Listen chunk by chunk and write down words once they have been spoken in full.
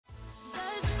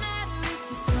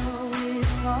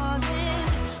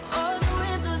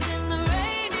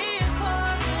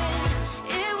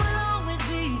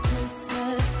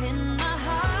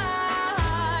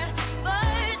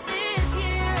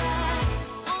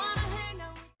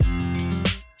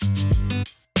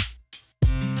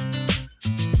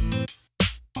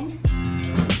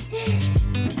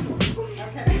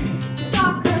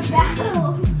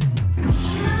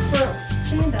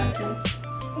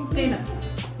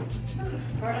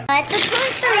It's a Toy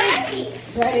Story.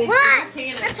 What?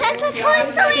 That's a Toy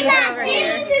Story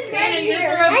Maxi. I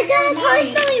got a Toy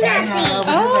Story Maxi.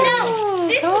 Oh, no.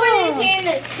 This one is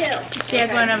Hannah's too. She has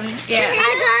one of them. Yeah. I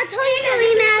got a Toy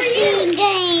Story Maxi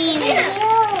game.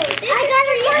 I got a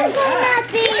Toy Story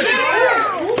Maxi.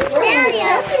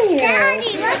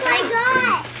 Daddy, look I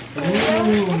got.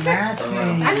 Ooh, matching.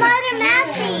 Another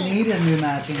Maxi. I need a new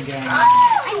matching game. I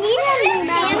need a new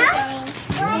Maxi.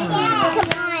 Come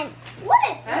on. What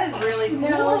is that? That is really cool.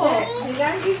 Did I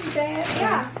give you that?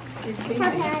 Yeah.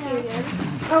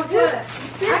 Oh, good.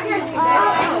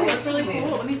 Oh, That's really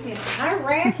cool. Let me see it. I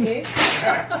wrapped it.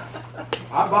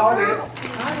 I bought it. I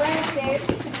wrapped it.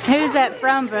 Who's that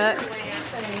from, Brooks?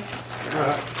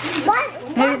 what?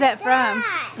 Who's that from?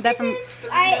 Is that from? What?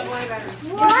 I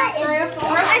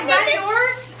think it's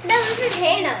yours. No, this is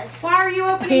Hannah's. Why are you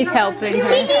opening He's yours? helping She her.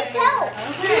 needs help.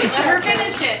 Okay, let her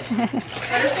finish it. Let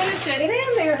her finish Get it.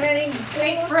 in there, honey.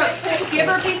 Wait, Brooks, give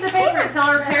her a piece of paper and tell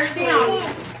her to tear it down.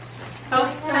 Oh,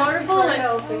 tell her to pull it.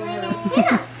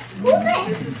 Hannah, pull this.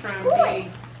 This is from Pull the... it.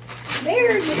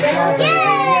 There you go.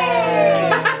 Yay!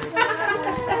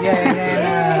 Yay,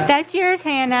 Hannah. That's yours,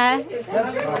 Hannah.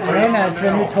 Hannah, it's a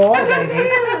new toy, baby.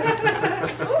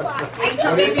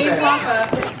 Baby and Papa.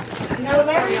 No,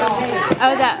 there's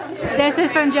Oh, this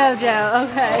is from JoJo.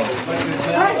 Okay.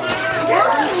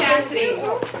 Cassidy.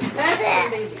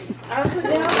 This. I'll put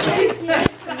down.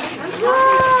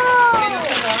 Whoa!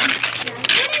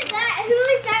 What is that? Who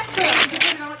is that from?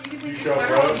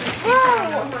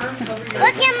 Whoa!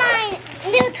 Look at my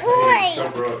new toy.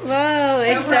 Whoa,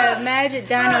 it's a Magic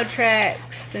Dino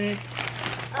Tracks. And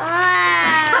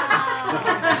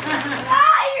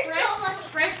You're so lucky.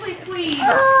 Freshly squeezed.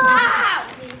 Oh,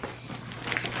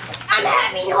 I'm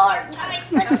having a hard time.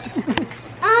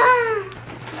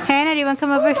 Hannah, do you want to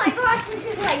come over? Oh my gosh, this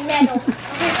is like metal. Okay,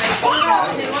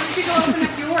 why don't you go open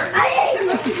up yours? I hate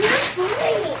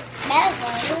metal.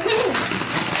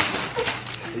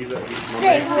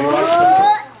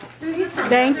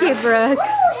 Thank you, Brooks.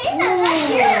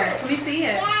 Let me see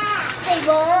it. Say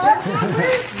what?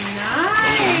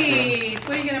 Nice. What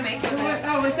are you gonna make with it?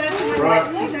 Oh, is that the one?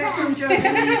 Right. Is that from Joe?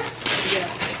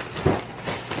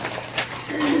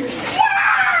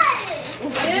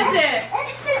 What is it?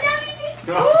 It's the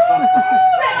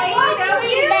Ooh,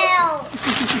 WD bell.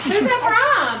 who's that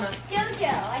from?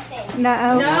 JoJo, I think. No.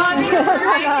 No, I think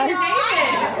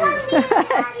it's from David.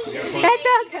 That's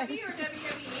okay. WWE or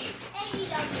WWE?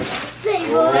 Say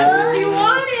That's what what? you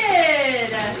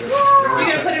wanted. You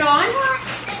gonna put it on?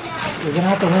 You're gonna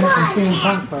have to win some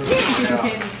steampunk first.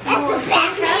 That's a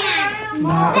Batman. No,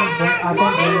 I think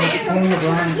Daniel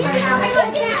Bryan. Look at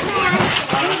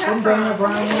that Didn't Daniel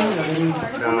Bryan win? Or did he? No. I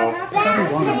thought he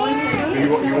won it. You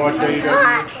watch AEW?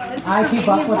 I keep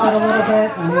up with it a little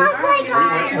bit. And Look my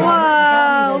God.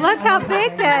 Whoa, look how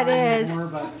big that is.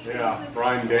 Yeah,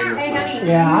 Brian Danielson.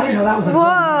 Yeah, I didn't know that was a Whoa.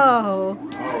 Oh,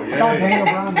 I thought yeah. Daniel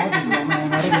Bryan wasn't real,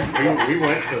 man. I didn't. We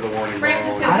went to the warning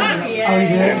Francis ball. is I didn't know. Oh, you And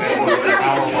did? it was an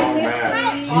hour-long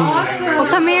match. Well,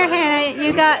 come here, Hannah.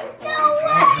 You got, No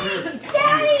way.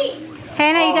 Daddy.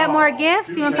 Hannah, you got more gifts?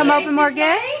 You want to come open more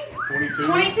gifts? 22?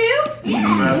 22?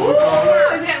 Yeah. Ooh, is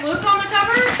that Luke on the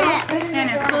cover?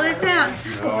 Hannah, pull this out.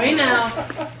 We know.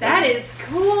 That is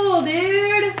cool,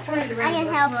 dude. I can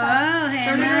help Whoa, her.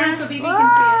 Turn it around so Hannah. BB can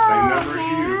see Same number as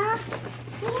you.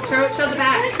 it. Show the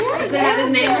back. Does it have his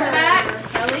name on the back?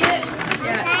 Elliot?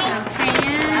 Yeah.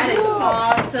 That is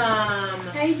awesome.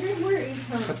 Adrian, where is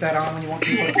home? Put that on when you want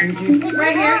people to feed you.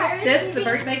 Right here. This, the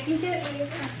bird baking kit.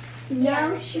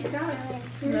 No, she got it.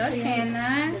 Look,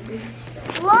 Hannah.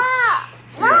 Look.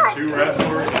 Look. 2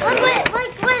 wrestlers.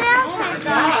 Look what else I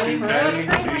got.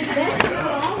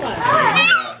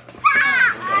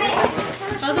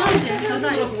 Hold on, Jen. Hold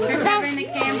on. You're covering the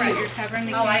camera. You're covering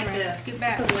the I camera. like this. Scoot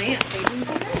back. It's a lamp, baby.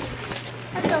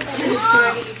 Can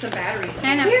I get you some batteries?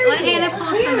 Hannah, let Hannah pull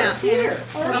some out. Hannah.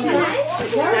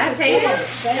 That's Hayden's.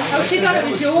 Oh, she thought it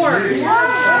was yours.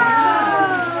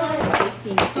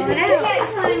 Pull it out.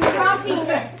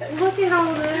 Look at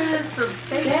all this for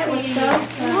baking. That was so fun.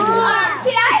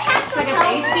 Can I have It's like a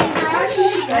basting brush.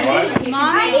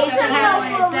 Mommy used to have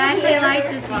one exactly like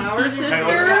this one. Flour Hey, let's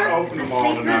sifter. not open them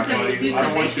all tonight, Do ladies. I some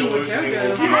don't want you baking with losing any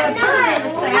JoJo. more.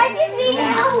 I just need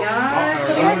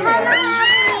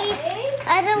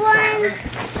Other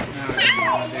ones.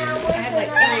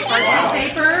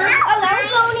 Paper.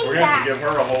 We're gonna have to give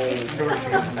her a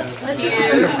whole.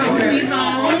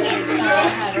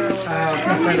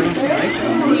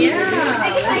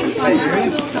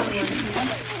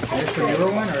 It's a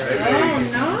newer one or?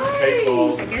 Cake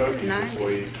balls and cookies this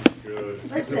week. Good.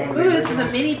 Ooh, this is a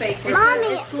mini baker.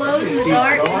 Mommy. Glows in the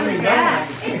dark. What is that?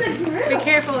 Be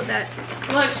careful with that.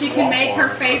 Look, she can make her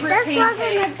favorite This wasn't a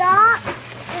pancakes. dog.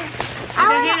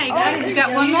 Hannah, you got it. You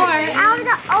got one more. I want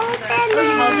to open it.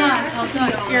 Hold on.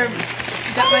 You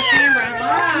got my camera.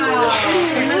 Wow.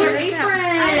 Another apron.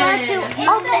 I want to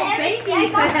open it. Baking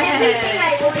set.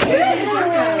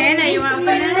 Hannah, you want to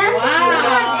open it?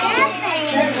 Wow.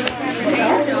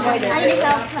 I need to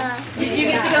help her. Did you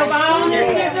get to go buy on this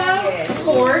yet, though? Of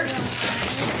course.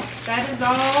 That is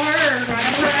all her, right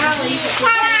up her alley.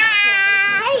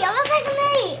 Hey, it looks like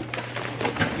me.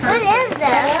 What is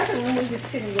this?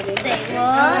 Say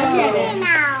what? Minnie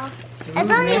Mouse.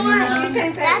 That's only one.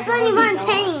 That's only one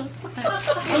thing.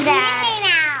 Minnie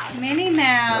Mouse. Minnie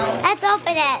Mouse. Let's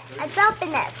open it. Let's open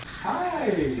it. Hi.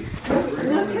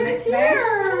 Look who's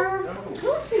here.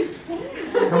 Lucy's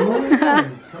Come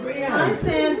on. Come in. Hi,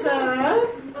 Santa.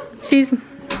 She's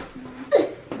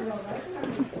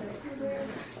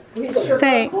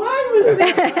say. Why was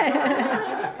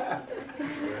that?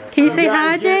 Can you say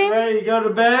hi, Get James? ready to go to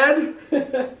bed?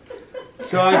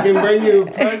 So I can bring you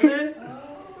a present?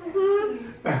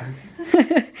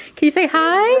 Can you say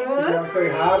hi? You want to say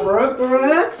hi, Brooke?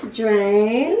 Brooks,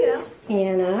 James,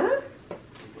 Hannah,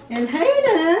 and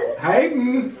Hayden.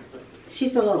 Hayden.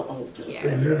 She's a little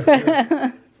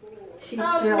older. She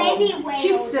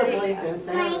still believes in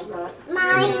Santa. But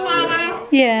Nana.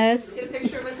 Yes. Get a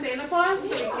picture with Santa Claus.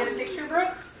 So we can get a picture,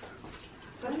 Brooks.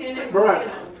 Go stand next to Brooke.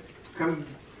 Santa. Come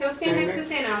Go stand next to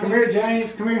Santa. here,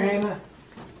 James. Come here, Hannah.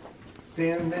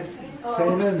 Stand next to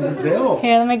Santa and Zell.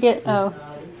 Here, let me get. Oh.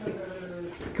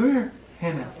 Come here,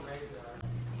 Hannah.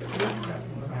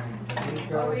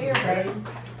 Over here, baby.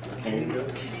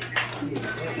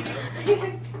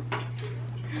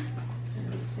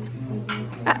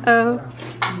 Uh-oh.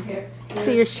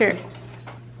 See your shirt.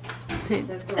 See.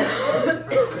 Put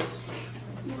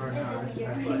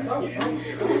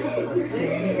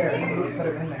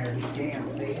him in there. He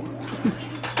can't see.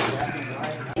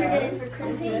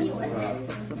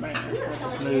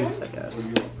 Moves, I guess.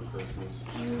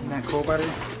 Isn't that cool, buddy?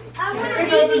 I want a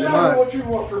baby gun. Look, What you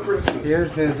want for Christmas?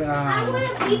 here's his, I want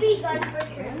a baby gun for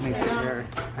Christmas. let me see here.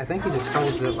 I think he just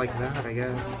holds it like that, I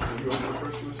guess.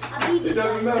 A baby It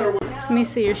doesn't matter what. Let me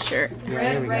see your shirt.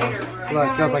 Yeah, here we go. Look,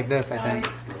 it goes like this, I think.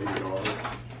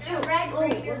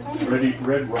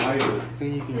 Red Rider. So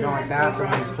you can go like that, so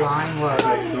when he's flying, look.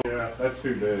 Yeah, that's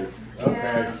too big.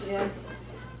 Okay.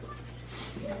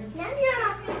 Now you're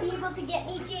not going to be able to get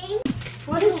me, James.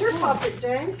 what is your puppet,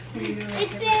 James?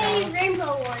 It's a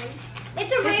rainbow one.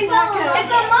 It's a It's rainbow like one. a-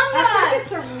 It's Among I think Us.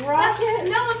 it's a rocket.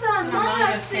 No, it's an Among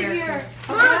Us figure.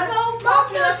 Oh,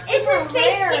 Mom, that's so it's a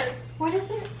space rare. game. What is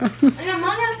it? An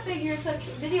Among Us figure is a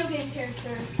video game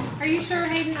character. Are you sure,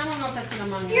 Hayden? I don't know if that's an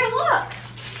Among Us. Here, look.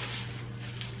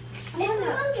 It's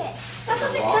Among Us. That's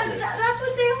what they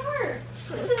are.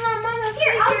 This is an Among Us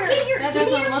figure. I'll get your That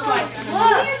doesn't look like an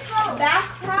Among Us. Look.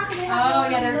 That's rocking. Oh,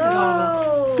 yeah, there's the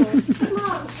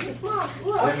ball. Mom,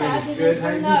 look. That means good,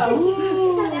 Hayden? No.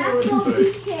 That's what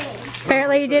we came.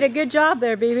 Apparently you did a good job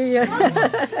there, baby. Mom,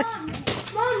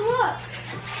 look.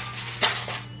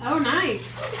 Oh, nice.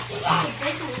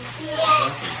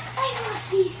 Yes. I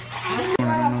love these.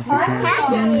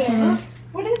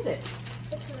 What is it?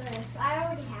 I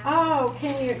already have. Oh,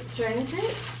 can you exchange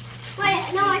it? Wait,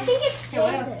 no, I think it's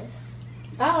what else? James's.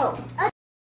 Oh.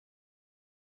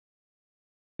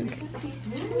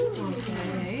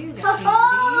 Okay.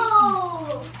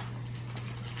 Oh!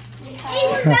 Hey,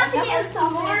 we're about to get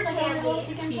some more candy.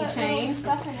 She can put Keychain. little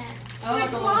stuff in it. Oh,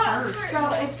 it's a little purse.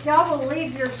 So if y'all will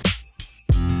leave your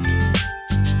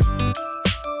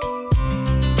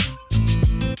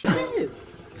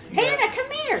Hannah,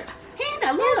 come here.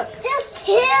 Hannah, look. Just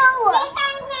two.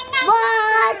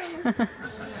 What?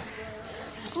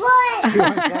 What?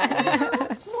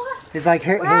 It's like,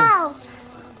 here, Wow.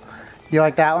 you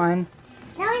like that one?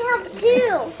 Now we have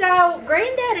two. So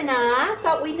Granddad and I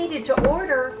thought we needed to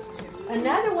order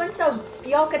another one so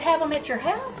y'all could have them at your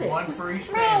houses. One for each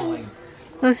family.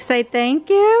 Let's say thank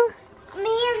you. Me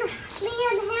and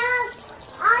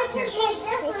I can take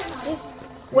this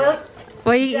one. Well,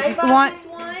 Well, you J-Bob want. gets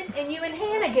one and you and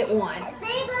Hannah get one. They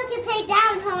can take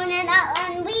that one home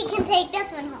and we can take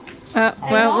this one home.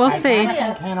 Well, we'll see. I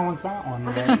think Hannah wants that one.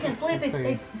 I mean, you can flip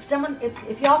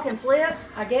if y'all can flip,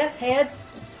 I guess,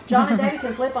 heads. John and Debbie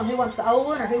can flip on who wants the old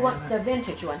one or who wants the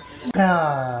vintage one.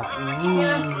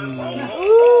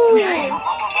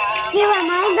 You want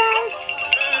my bus?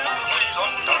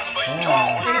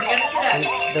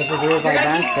 This is yours like You're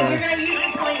that. gonna use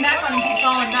this to lean back on and keep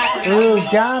falling back. Ooh,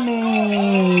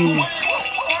 gummies!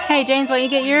 Hey, James, why don't you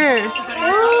get yours?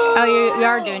 Oh, you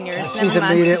are doing yours. She's Never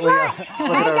mind. immediately. Look I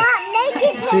at her. got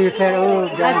naked. She said, ooh,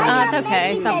 That's, gummies. it's okay.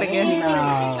 It's not big deal.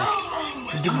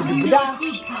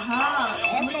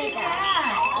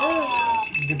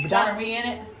 John, are we in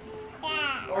it?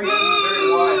 Or you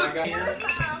very wide. I got here.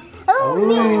 Oh,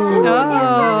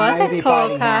 that's a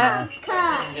cool cut.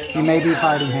 You may be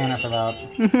fighting Hannah for that.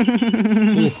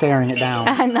 She's staring it down.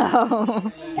 I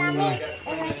know. Gummy. I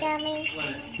want gummy.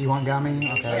 You want gummy?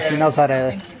 Okay. She knows how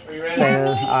to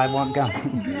say, I want gummy.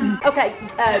 Okay,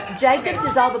 Jacob's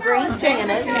is all the green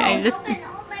Santas. Okay, this,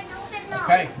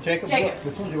 Okay, Jacob, Jacob, look,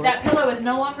 this one's yours. that pillow is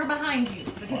no longer behind you.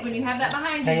 Because when you have that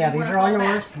behind you, Hey, yeah, you're these gonna are all fall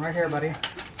yours. back. Right here, buddy.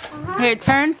 here,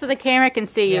 turn so the camera can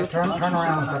see Yeah, you. turn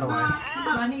around the other way.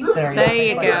 There There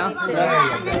you go.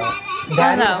 There you go.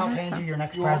 Daddy Oh, no. will hand you your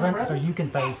next present so you can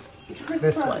face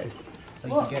this way. So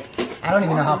you can get. I don't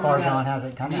even know how far John has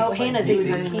it coming. Oh, Hannah's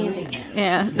eating her candy.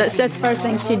 Yeah, that's the first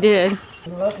thing she did.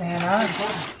 Look, Hannah.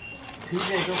 Two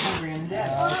Jacobs and Granddad.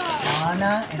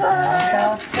 Anna and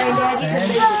Elsa. Granddad, you can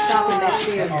move the stocking back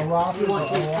there. Oh, Ross You want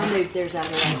to? is I'll move theirs out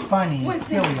of the way. funny.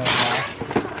 Silly.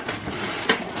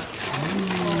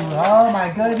 Oh my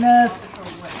goodness.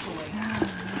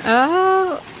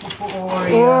 Oh,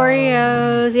 Oreo.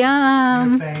 Oreos,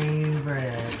 yum.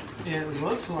 Favorite. It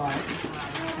looks like.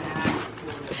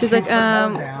 She's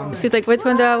like, which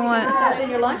one do I want? That's in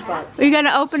your lunchbox. You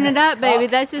gotta open it up, baby.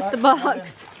 That's just the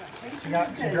box. She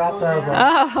dropped those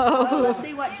off. Oh. Let's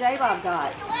see what J-Bob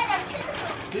got.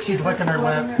 She's licking her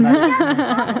lips. She's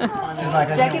like,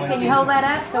 I Jacob, can't can wait. you hold that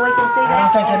up so we can see I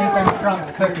don't that? think anything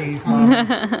trumps cookies, Mom.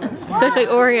 Especially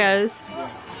Oreos.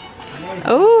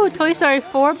 Oh, Toy Story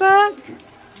 4 book?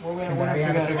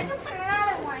 Another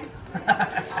one.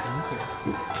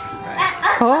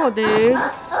 Cool, dude.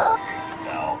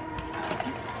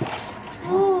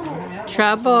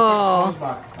 Trouble. I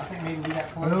think maybe we got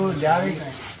Ooh, Daddy.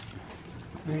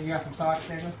 You got some socks,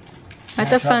 David?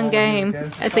 That's a fun game.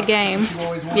 That's a game.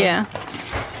 Yeah.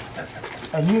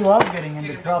 And you love getting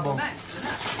into trouble.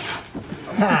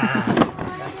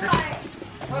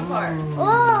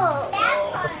 Oh.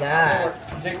 What's that?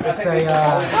 Jacob, It's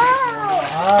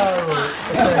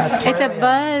a, It's a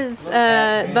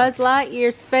Buzz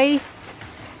Lightyear Space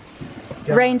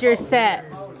Ranger set.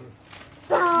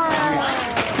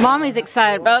 Mommy's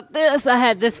excited about this. I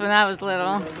had this when I was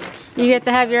little. You get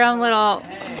to have your own little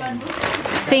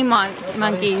sea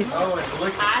monkeys. Oh, and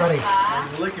look Buddy, at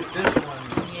this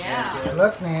one. Yeah.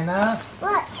 look, Nana.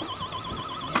 What?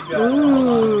 You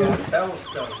Ooh. got a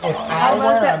telescope. If I love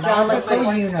were that, a John. Let's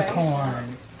magical see.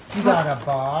 unicorn, you got a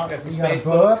box, Got some you got a space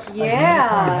book, books. a Yeah,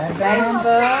 unicorn headband,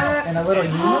 Facebook. and a little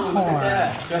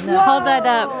unicorn. Hold that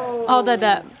up. Hold that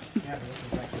up.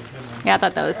 Yeah, I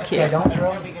thought that was Okay, cute. don't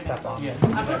throw stuff on me.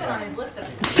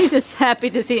 She's just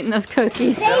happy just eating those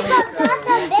cookies. They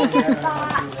got the biggest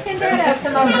box. Cinderella,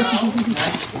 come over.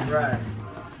 Right.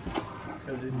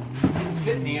 Because it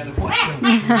fit in the other one. Right.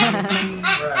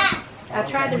 I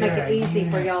tried to make it easy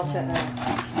for y'all to.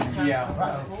 Yeah.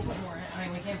 Well,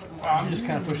 I'm just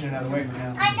kind of pushing it out of the way for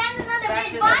now. I got another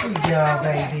big box. Good job,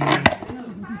 baby.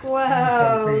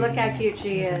 Whoa, look how cute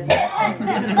she is. Is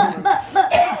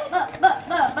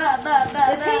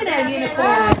he a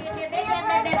unicorn?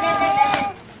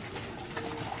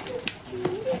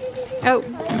 Oh,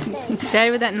 Daddy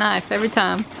with that knife every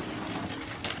time.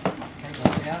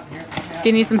 Do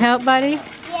you need some help, buddy?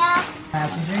 Yeah.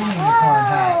 Happy Dream unicorn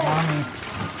hat, Mommy.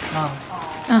 Mom.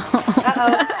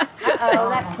 Uh-oh,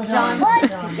 that John.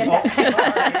 Get that.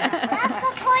 That's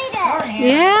the toilet.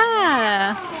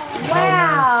 Yeah.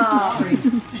 Wow.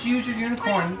 Just use your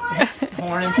unicorn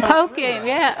horn and Poke him,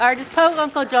 yeah. Or just poke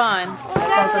Uncle John.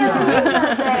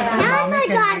 Hannah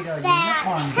got that.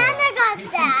 Hannah got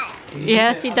that.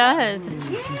 Yeah, she does. Was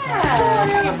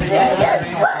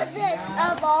it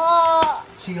a ball?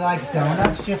 She likes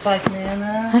donuts just like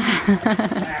Nana.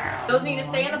 Those need to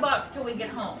stay in the box till we get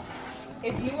home.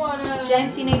 If you want to...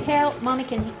 James, you need help? Mommy,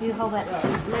 can you hold that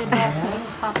lid back? Let's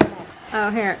pop it back. Oh,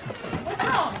 here. What's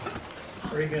wrong?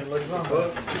 Are you going to look at the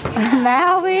book?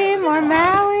 Maui, more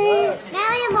Maui.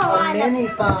 Now you Moana. Mini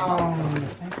phone.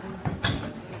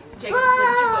 Jacob,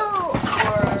 Whoa.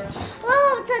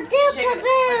 Whoa, it's a Jacob, let's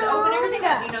open Duke-a-boo. everything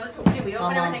up. You know, that's what we do. We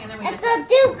open everything and then we It's just... a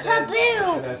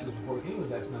Duke-a-boo. That's before he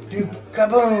was asking me. Do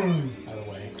kaboom!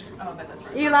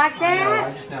 You like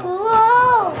that?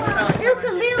 Whoa! You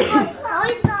can be with Toy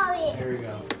Story. Here we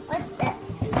go. What's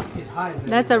this? As high as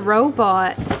That's a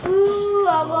robot. Ooh,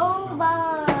 a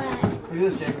robot. Look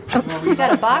at this, Jacob. You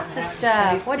got a box of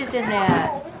stuff. What is in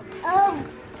that? Oh,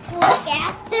 look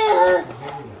at this.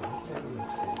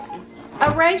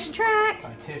 A racetrack?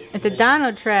 It's a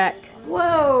dino track.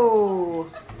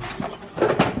 Whoa.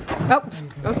 Oh,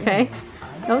 okay.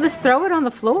 Don't just throw it on the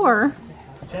floor.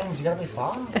 James, you gotta be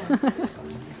soft.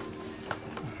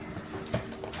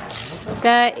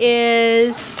 That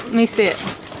is, let me see it.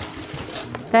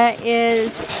 That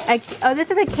is, oh,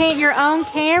 this is your own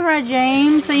camera,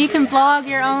 James, so you can vlog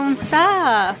your own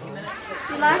stuff.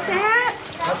 You like that?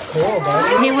 That's cool,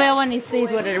 buddy. He will when he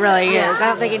sees what it really is. I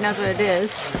don't think he knows what it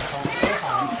is.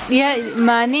 Yeah,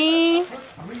 money.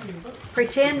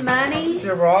 Pretend money. It's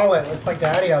your wallet. Looks like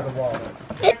Daddy has a wallet.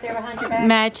 Right there behind your back.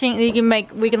 Matching, we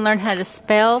can learn how to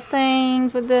spell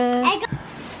things with this.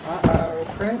 Uh-oh,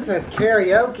 Princess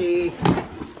Karaoke.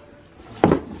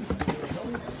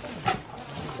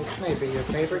 This may be your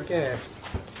favorite gift.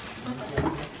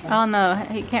 I don't know,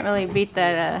 he can't really beat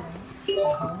that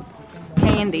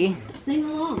candy. Sing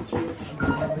along to it.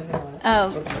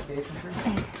 Oh,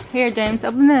 here James,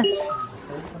 open this.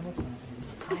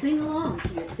 Sing along to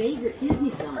your favorite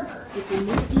Disney song. It's a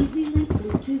new Easy Link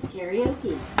Bluetooth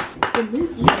karaoke. The new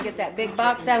Easy Get that big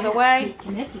box out of the way.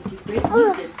 connected to great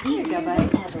music Here you go, buddy.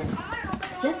 ever.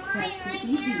 Just press the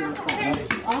Easy Link button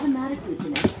to automatically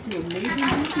connect to amazing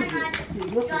music through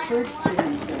your preferred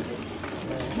streaming service.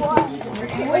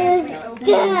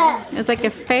 It's like a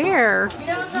fair. You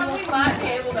know, John, we might be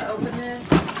able to open this.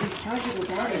 Rechargeable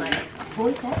battery,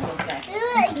 voice echo effect, Ooh,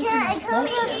 I can't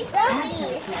be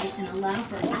and allow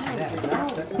for hours of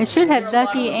solid. It should have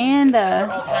Ducky and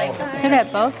should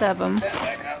have both of them.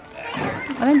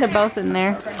 I think they're both in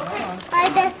there. I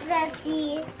bet that's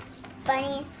the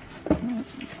bunny.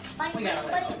 Bunny, bunny,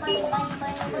 bunny, bunny, bunny,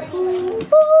 bunny.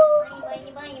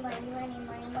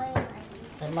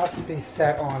 It must be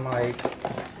set on like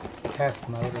test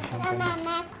mode or something.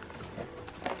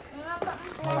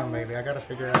 Hold on, baby. I gotta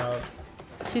figure out.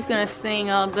 She's gonna sing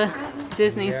all the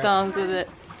Disney songs with it.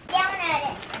 Down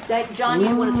at it. That, John,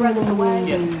 you want to throw this away?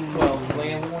 Yes. Well,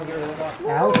 Leanne, we want to get rid of the box.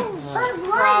 Out. But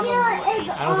what is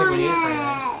I don't think we need it for on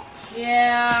that.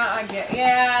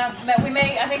 Yeah, but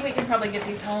I think we can probably get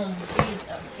these home.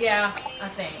 Yeah, I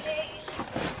think.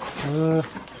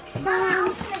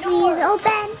 Mom, please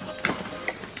open.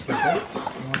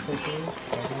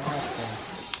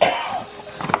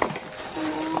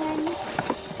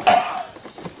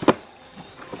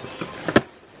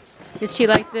 Did she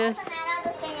like this?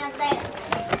 Another thing up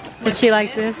there. Did she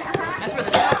like this? That's where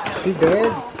the stuff goes. She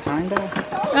did, kinda.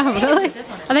 Oh, really?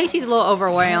 I think she's a little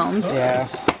overwhelmed. Yeah.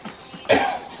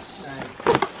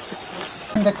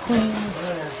 The queen.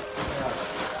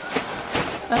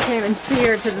 I can't even see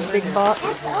her to this big box.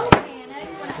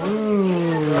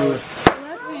 Ooh.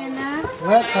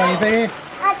 Look, baby.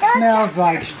 Smells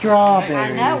like strawberries.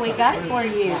 I know, we got it for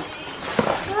you.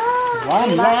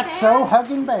 I'm not so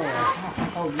hugging bear.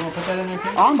 Oh, you want to put that in there too?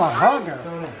 I'm a hugger.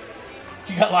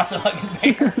 You got lots of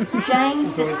hugging bear.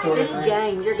 James, this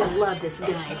game, you're going to love this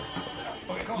game.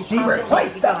 She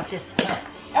replaced You got us. this.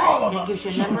 It gives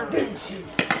you a number.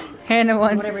 Hannah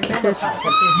wants Whatever to number pops up,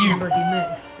 this number you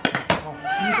move.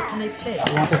 Use it to move too.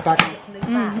 You want this back?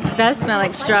 It does smell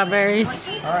like strawberries.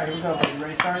 All right, here we go, baby.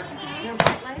 Ready to start?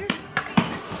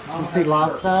 You see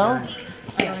Lotso?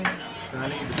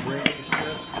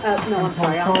 No, I'm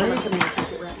sorry. I'll come in and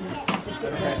take it right now.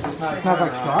 It smells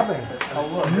like strawberry. Oh,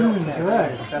 look.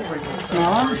 Good. That's where you can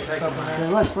Smell them? Here,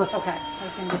 look. Okay, I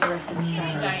was going to get the rest of this tray.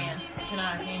 Diane, can I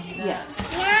hand you that? Yes.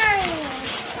 Yummy.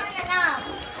 Turn it up.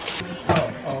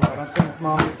 Oh, I don't think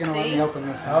Mommy's gonna let me open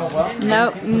this. Oh, well.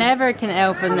 Nope, never can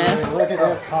open this. Look at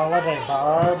this holiday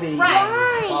Barbie.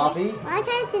 Why? Bobby. Why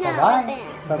can't you not Bye-bye.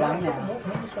 open? Bye-bye now.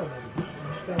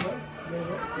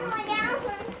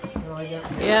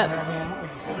 Yep.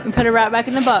 And put it right back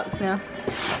in the box now.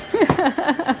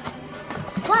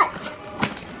 What?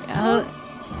 Oh,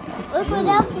 Look what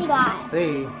else we got.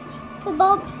 See. It's a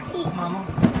bulb peak.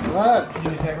 Look. do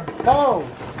me a favor. Bo.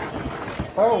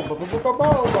 Bo. Bo. Bo. Bo.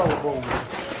 Bo.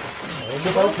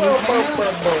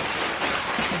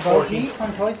 Bo Peep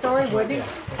from Toy Story, Woody.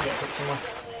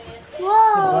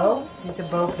 Whoa. Bo. He's a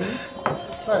Bo Peep.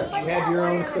 Look. You have your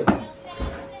own cookies.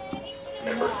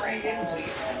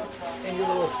 And your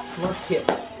little lunch kit.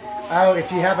 Oh,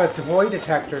 if you have a toy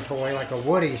detector toy, like a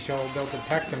Woody, they'll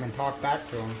detect him and talk back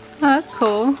to him. oh, that's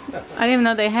cool. I didn't even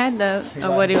know they had a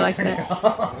Woody like that.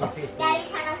 Daddy,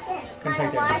 can I sit by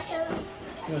the washer?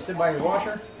 You want to sit by your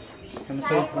washer? Let me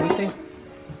see. Let me see.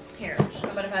 Here, how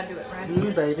about if I do it right Ooh,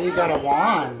 here? baby, you got a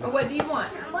wand. Oh, what do you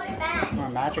want? Put it back. Or a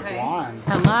magic Okay. wand.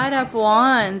 A light up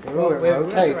wand. Ooh, it we have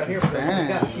rotates right and here, but we've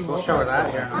got a spins. few We'll more show her parts.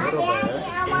 that here in a little bit.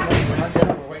 We're not done.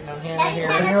 We're waiting on Hannah here.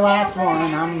 This is your last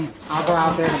one. I'll go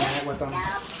out there in a minute with them.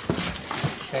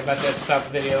 Okay, about to stop the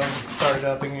video and start it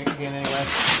up again anyway.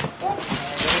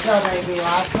 Here we go, baby.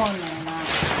 Last one, man.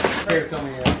 Here, come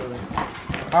here.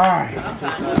 Alright.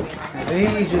 Now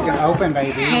these you can open,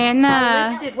 baby.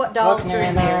 Hannah. Listed what dogs Look, are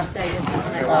in Hannah. here. Stated.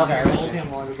 Okay.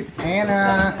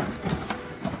 Hannah.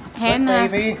 Hannah.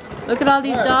 Look, baby. Look at all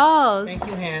these dolls. Thank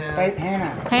you, Hannah. Wait,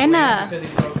 Hannah. You Hannah. said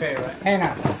these were okay, right?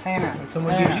 Hannah. Hannah. When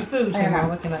someone gives you food, say, Hannah.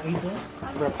 Mama, can I eat this?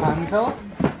 Rapunzel.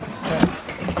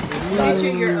 Each of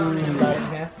your own. Divide it in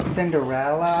half.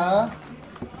 Cinderella.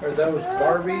 Are those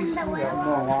Barbies?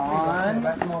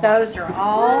 Mulan. Those are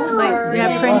all Like,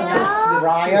 yeah, princess.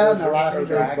 Raya and the Last Are those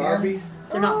Dragon. Barbies?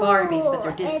 They're not Barbies, but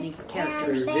they're Disney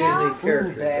characters. Disney Ooh,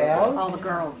 characters. Belle. All the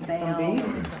girls, Belle. Beef.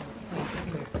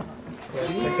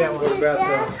 Take that one about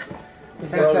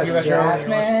Princess you got your own.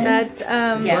 Jasmine. That's You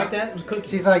Yeah. like that? It's cookies.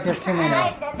 She's like, there's too many.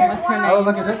 what's her Oh, name?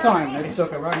 look at this one. It's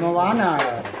okay, right. Moana.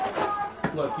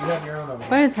 Look, you have your own over there.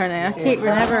 What is her name? I can't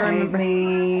never remember.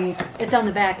 Me. It's on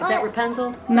the back. Is that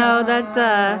Rapunzel? No, that's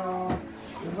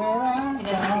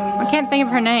I can't think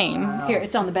of her name. Here,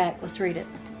 it's on the back. Let's read it.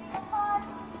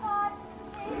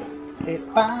 It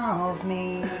follows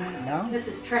me. No? This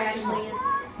is Trash Land.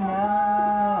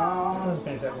 No. Let's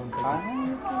finish that one.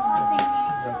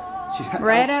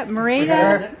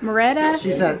 Moretta?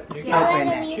 She said, open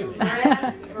it. Shoot.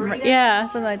 Yeah,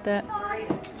 something like that.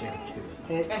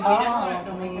 It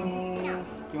follows me.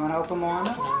 You want to open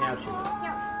Moana? Now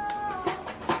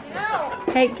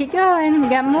shoot. Hey, keep going. We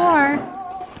got more.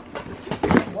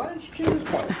 Why did you choose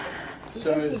one?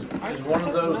 So is one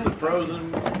of those the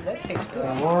frozen?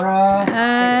 Laura.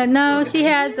 No, she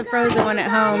has the frozen one at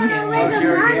home. Oh, she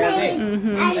already has it.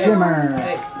 Shimmer.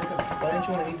 Hey, why don't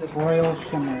you want to eat this one? Royal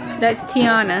Shimmer. That's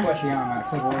Tiana. Tiana. It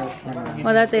said Royal Shimmer.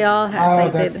 Well, that they all have. Oh,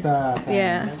 Like that's they, the thing.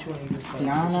 yeah. Why don't you want to eat this one?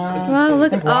 Tiana. Well,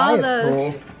 look I think at all Raya's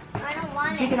those. cool. I don't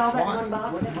want Did you it. get all that in one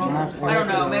box? I don't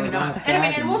know, maybe not. And I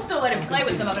mean, and we'll still let him play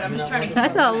with some of it. I'm just trying to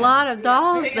That's a lot of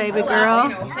dolls, baby girl.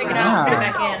 Take it out, put it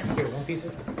back in. Here, one piece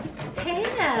of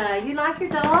Hannah, you like your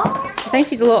dolls? I think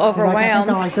she's a little I think I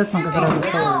overwhelmed. like this one because it has a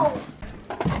No. sword.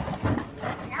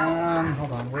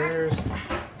 Hold on. Where's... This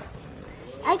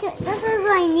is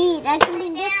what I need. I can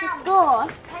bring this to school.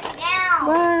 Down.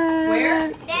 What?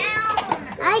 Where? Down.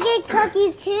 I get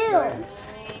cookies too.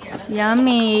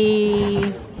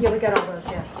 Yummy. Yeah, we got all those,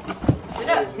 yeah. Sit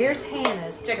up. Here's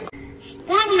Hannah's. Jacob.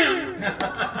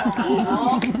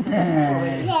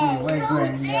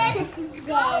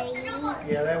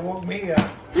 Yeah, that woke me up.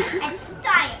 And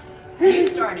start it. You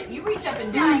start it. You reach up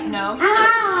and do it. No.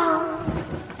 Oh.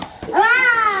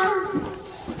 Wow.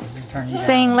 Turn you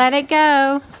Sing Let It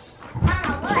Go.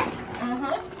 Mama, what?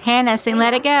 Hannah, sing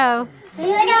Let It Go. Turn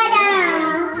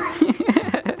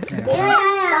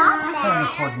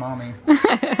this towards mommy.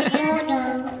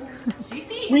 She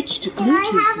sees. Switch to Can I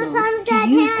have a Bluetooth mode sunset, to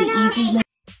use the Hannah? easy